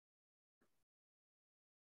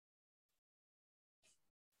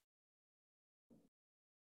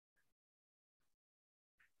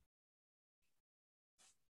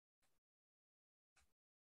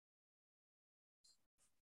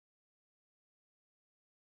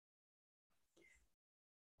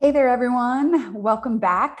Hey there, everyone. Welcome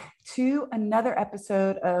back to another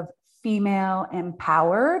episode of Female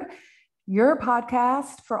Empowered, your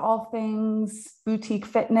podcast for all things boutique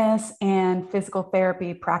fitness and physical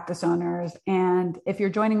therapy practice owners. And if you're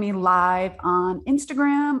joining me live on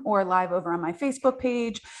Instagram or live over on my Facebook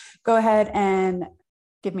page, go ahead and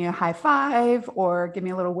give me a high five or give me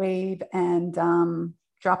a little wave and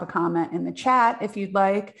drop a comment in the chat if you'd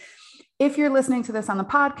like. If you're listening to this on the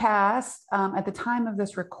podcast, at the time of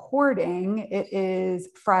this recording, it is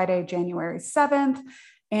Friday, January 7th,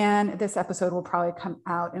 and this episode will probably come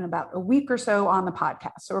out in about a week or so on the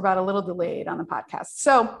podcast. So we're about a little delayed on the podcast.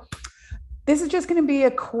 So this is just going to be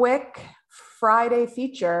a quick Friday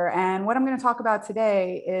feature. And what I'm going to talk about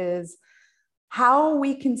today is how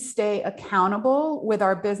we can stay accountable with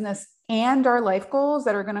our business and our life goals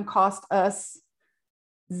that are going to cost us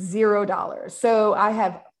 $0. So I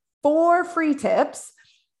have 4 free tips,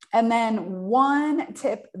 and then 1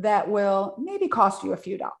 tip that will maybe cost you a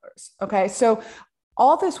few dollars. Okay. So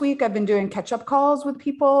all this week, I've been doing catch-up calls with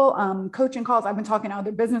people, coaching calls. I've been talking to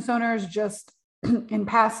other business owners just in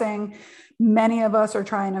passing. Many of us are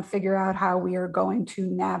trying to figure out how we are going to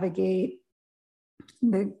navigate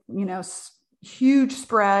the, huge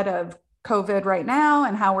spread of COVID right now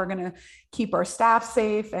and how we're going to keep our staff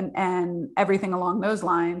safe and everything along those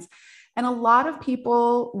lines. And a lot of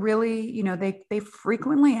people really, they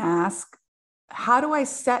frequently ask, how do I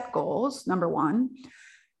set goals? Number one.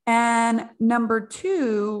 And number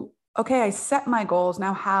two, okay, I set my goals.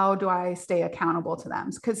 Now, how do I stay accountable to them?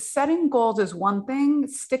 Because setting goals is one thing,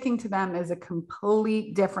 sticking to them is a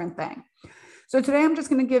complete different thing. So today I'm just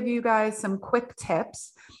going to give you guys some quick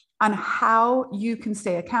tips on how you can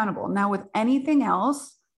stay accountable. Now, with anything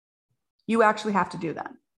else, you actually have to do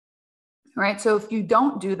them. Right. So if you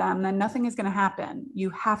don't do them, then nothing is going to happen.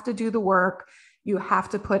 You have to do the work. You have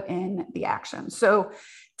to put in the action. So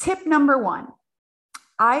tip number 1,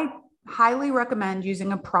 I highly recommend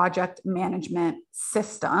using a project management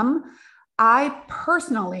system. I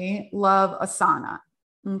personally love Asana.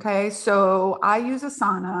 Okay. So I use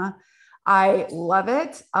Asana. I love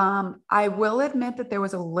it. I will admit that there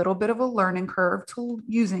was a little bit of a learning curve to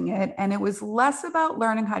using it. And it was less about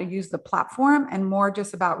learning how to use the platform and more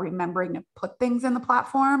just about remembering to put things in the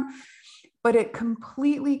platform. But it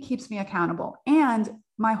completely keeps me accountable. And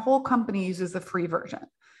my whole company uses the free version.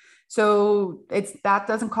 So that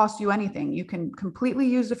doesn't cost you anything. You can completely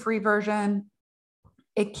use the free version.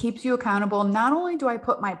 It keeps you accountable. Not only do I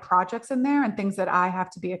put my projects in there and things that I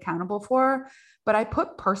have to be accountable for, but I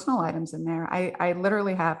put personal items in there. I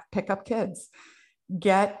literally have pick up kids,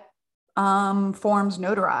 get forms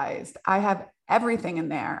notarized. I have everything in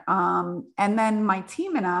there. And then my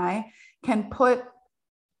team and I can put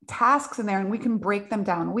tasks in there and we can break them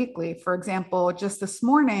down weekly. For example, just this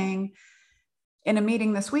morning, in a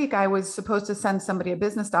meeting this week, I was supposed to send somebody a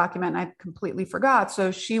business document and I completely forgot. So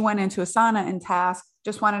she went into Asana and tasked,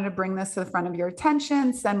 just wanted to bring this to the front of your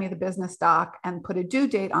attention, send me the business doc and put a due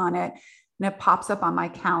date on it. And it pops up on my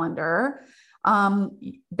calendar.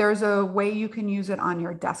 There's a way you can use it on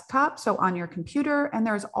your desktop, so on your computer. And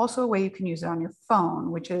there's also a way you can use it on your phone,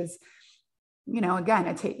 which is, again,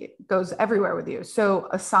 it goes everywhere with you. So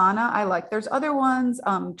Asana, I like. There's other ones,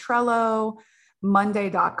 Trello,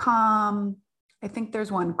 Monday.com. I think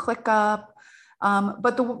there's one, ClickUp.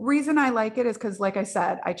 But the reason I like it is because, like I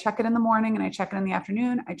said, I check it in the morning and I check it in the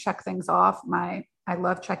afternoon. I check things off I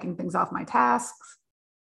love checking things off my tasks,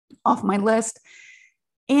 off my list.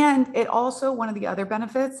 And it also, one of the other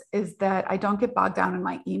benefits is that I don't get bogged down in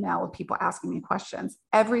my email with people asking me questions.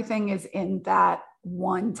 Everything is in that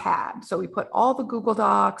one tab. So we put all the Google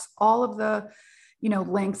Docs, all of the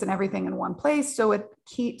links and everything in one place. So it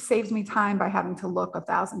saves me time by having to look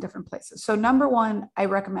 1,000 different places. So number 1, I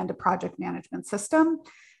recommend a project management system.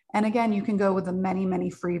 And again, you can go with the many, many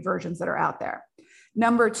free versions that are out there.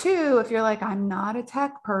 Number 2, if you're like, I'm not a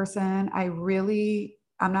tech person,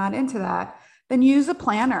 I'm not into that, then use a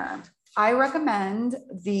planner. I recommend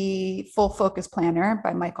the Full Focus Planner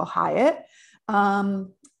by Michael Hyatt.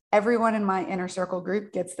 Everyone in my inner circle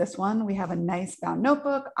group gets this one. We have a nice bound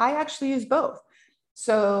notebook. I actually use both.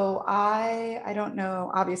 So I don't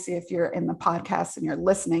know, obviously, if you're in the podcast and you're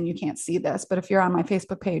listening, you can't see this, but if you're on my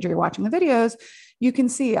Facebook page or you're watching the videos, you can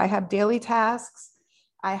see I have daily tasks.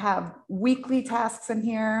 I have weekly tasks in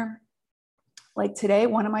here. Like today,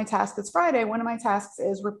 one of my tasks, it's Friday. One of my tasks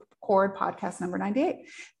is record podcast number 98.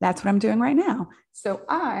 That's what I'm doing right now. So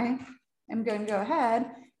I am going to go ahead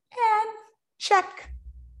and check.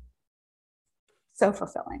 So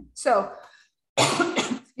fulfilling. So,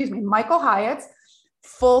 excuse me, Michael Hyatt's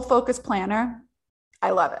Full Focus Planner.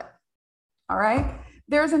 I love it. All right.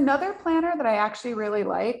 There's another planner that I actually really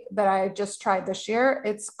like that I just tried this year.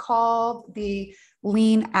 It's called the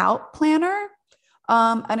Lean Out Planner.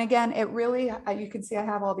 And again, it really, you can see I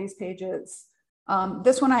have all these pages.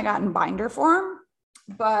 This one I got in binder form,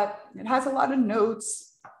 but it has a lot of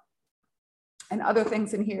notes and other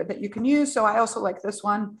things in here that you can use. So I also like this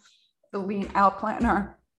one, the Lean Out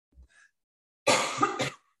Planner.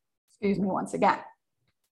 Excuse me once again.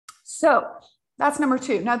 So that's number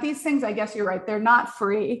 2. Now, these things, I guess you're right, they're not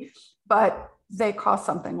free, but they cost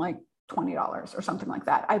something like $20 or something like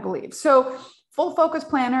that, I believe. So full focus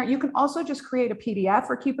planner, you can also just create a PDF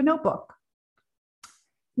or keep a notebook.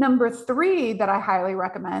 Number 3 that I highly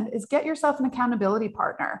recommend is get yourself an accountability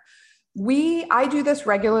partner. I do this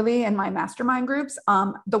regularly in my mastermind groups,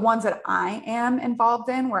 the ones that I am involved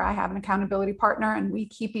in, where I have an accountability partner and we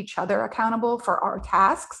keep each other accountable for our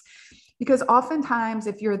tasks. Because oftentimes,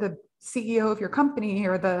 if you're the CEO of your company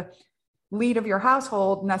or the lead of your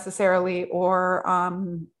household necessarily, or,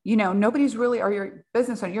 nobody's really, or your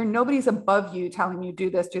business owner, nobody's above you telling you do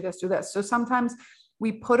this, do this, do this. So sometimes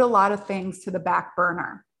we put a lot of things to the back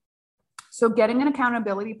burner. So getting an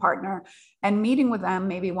accountability partner and meeting with them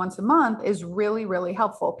maybe once a month is really, really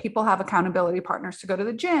helpful. People have accountability partners to go to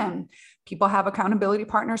the gym. People have accountability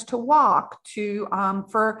partners to walk,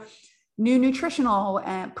 for new nutritional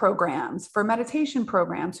programs, for meditation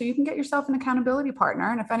programs. So you can get yourself an accountability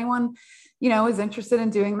partner. And if anyone, is interested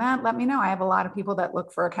in doing that, let me know. I have a lot of people that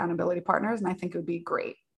look for accountability partners, and I think it would be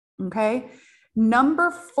great. Okay.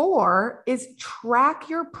 Number 4 is track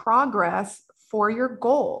your progress for your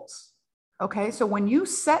goals. Okay. So when you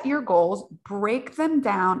set your goals, break them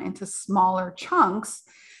down into smaller chunks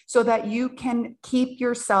so that you can keep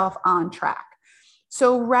yourself on track.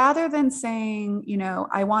 So rather than saying,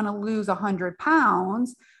 I want to lose 100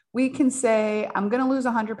 pounds, we can say, I'm going to lose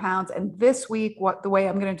 100 pounds. And this week, the way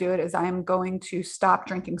I'm going to do it is I'm going to stop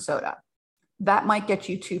drinking soda. That might get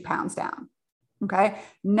you 2 pounds down. Okay.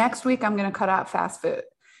 Next week, I'm going to cut out fast food.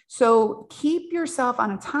 So keep yourself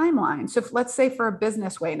on a timeline. So let's say for a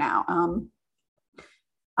business way now,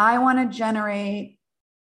 I want to generate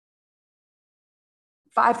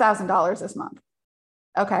 $5,000 this month.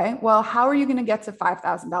 Okay, well, how are you going to get to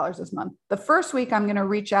 $5,000 this month? The first week, I'm going to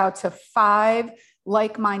reach out to 5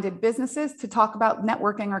 like-minded businesses to talk about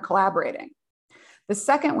networking or collaborating. The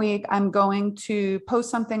second week, I'm going to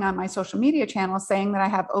post something on my social media channel saying that I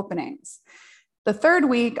have openings. The third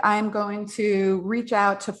week, I'm going to reach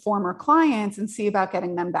out to former clients and see about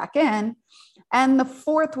getting them back in. And the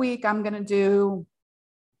fourth week, I'm going to do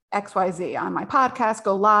XYZ on my podcast,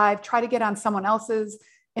 go live, try to get on someone else's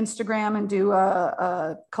Instagram and do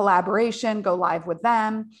a collaboration, go live with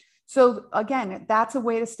them. So again, that's a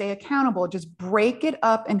way to stay accountable. Just break it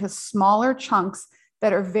up into smaller chunks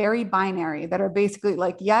that are very binary, that are basically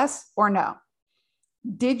like yes or no.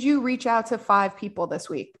 Did you reach out to 5 people this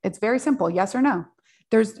week? It's very simple. Yes or no.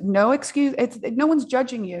 There's no excuse. No one's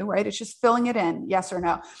judging you, right? It's just filling it in, yes or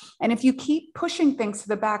no. And if you keep pushing things to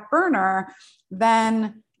the back burner,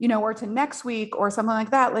 then or to next week or something like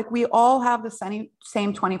that. Like we all have the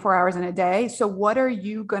same 24 hours in a day. So what are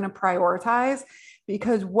you going to prioritize?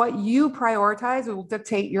 Because what you prioritize will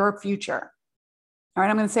dictate your future. All right.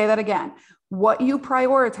 I'm going to say that again. What you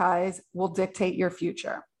prioritize will dictate your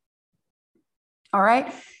future. All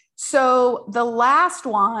right. So the last tip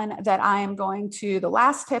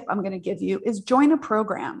I'm going to give you is join a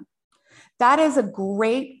program. That is a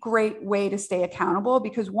great, great way to stay accountable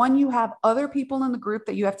because one, you have other people in the group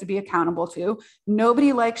that you have to be accountable to.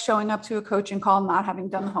 Nobody likes showing up to a coaching call, not having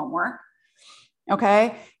done the homework.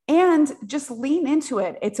 Okay. And just lean into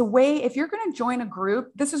it. It's a way, if you're going to join a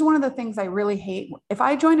group, this is one of the things I really hate. If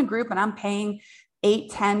I join a group and I'm paying $8,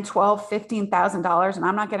 $10, $12, $15,000 and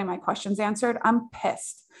I'm not getting my questions answered, I'm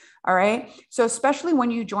pissed. All right. So especially when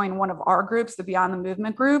you join one of our groups, the Beyond the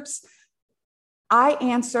Movement groups,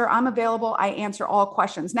 I'm available. I answer all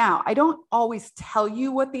questions. Now, I don't always tell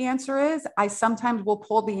you what the answer is. I sometimes will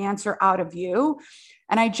pull the answer out of you.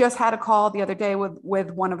 And I just had a call the other day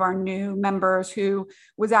with one of our new members who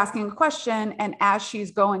was asking a question. And as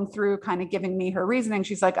she's going through kind of giving me her reasoning,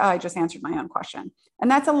 she's like, oh, I just answered my own question.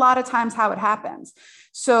 And that's a lot of times how it happens.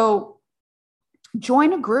 So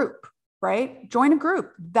join a group, right? Join a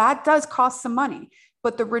group. That does cost some money,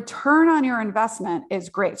 but the return on your investment is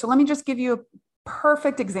great. So let me just give you a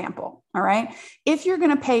perfect example. All right. If you're going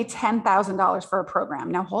to pay $10,000 for a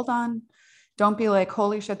program, now hold on. Don't be like,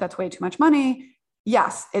 holy shit, that's way too much money.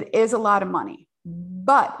 Yes, it is a lot of money,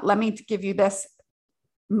 but let me give you this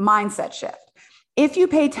mindset shift. If you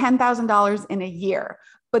pay $10,000 in a year,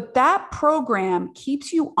 but that program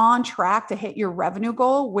keeps you on track to hit your revenue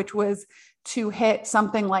goal, which was to hit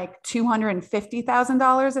something like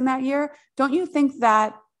 $250,000 in that year, don't you think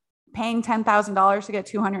that paying $10,000 to get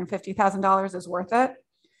 $250,000 is worth it?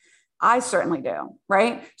 I certainly do,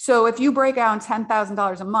 right? So if you break out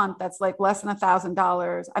 $10,000 a month, that's like less than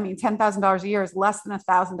 $1,000. I mean, $10,000 a year is less than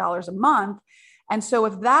 $1,000 a month. And so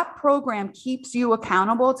if that program keeps you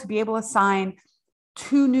accountable to be able to sign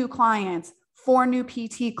 2 new clients, 4 new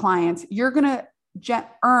PT clients, you're going to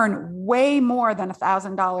earn way more than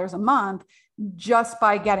 $1,000 a month just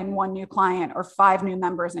by getting 1 new client or 5 new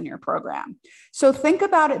members in your program. So think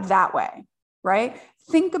about it that way, right?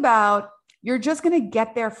 Think about you're just going to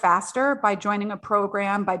get there faster by joining a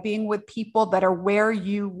program, by being with people that are where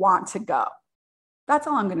you want to go. That's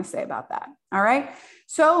all I'm going to say about that. All right.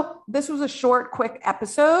 So this was a short, quick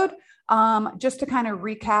episode just to kind of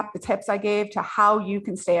recap the tips I gave to how you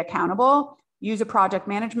can stay accountable. Use a project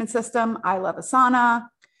management system. I love Asana.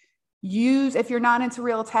 If you're not into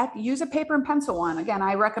real tech, use a paper and pencil one. Again,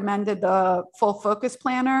 I recommended the Full Focus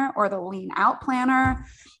Planner or the Lean Out Planner.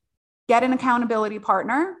 Get an accountability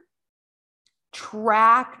partner.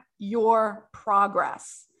 Track your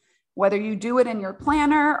progress. Whether you do it in your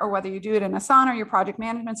planner or whether you do it in Asana or your project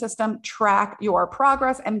management system, track your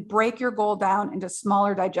progress and break your goal down into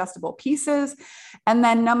smaller digestible pieces. And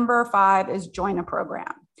then number 5 is join a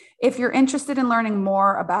program. If you're interested in learning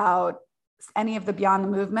more about any of the Beyond the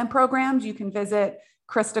Movement programs, you can visit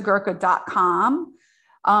kristagurka.com.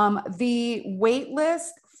 The wait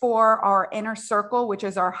list for our Inner Circle, which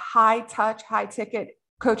is our high touch, high ticket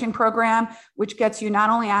coaching program, which gets you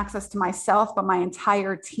not only access to myself, but my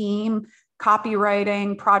entire team,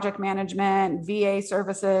 copywriting, project management, VA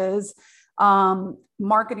services,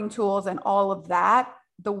 marketing tools, and all of that.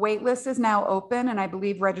 The waitlist is now open, and I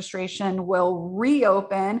believe registration will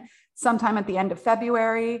reopen sometime at the end of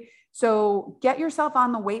February. So get yourself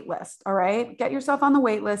on the wait list. All right. Get yourself on the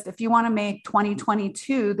wait list if you want to make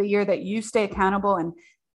 2022 the year that you stay accountable and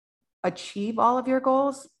achieve all of your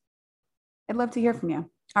goals. I'd love to hear from you.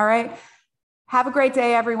 All right. Have a great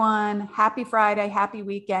day, everyone. Happy Friday. Happy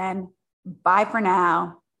weekend. Bye for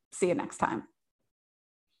now. See you next time.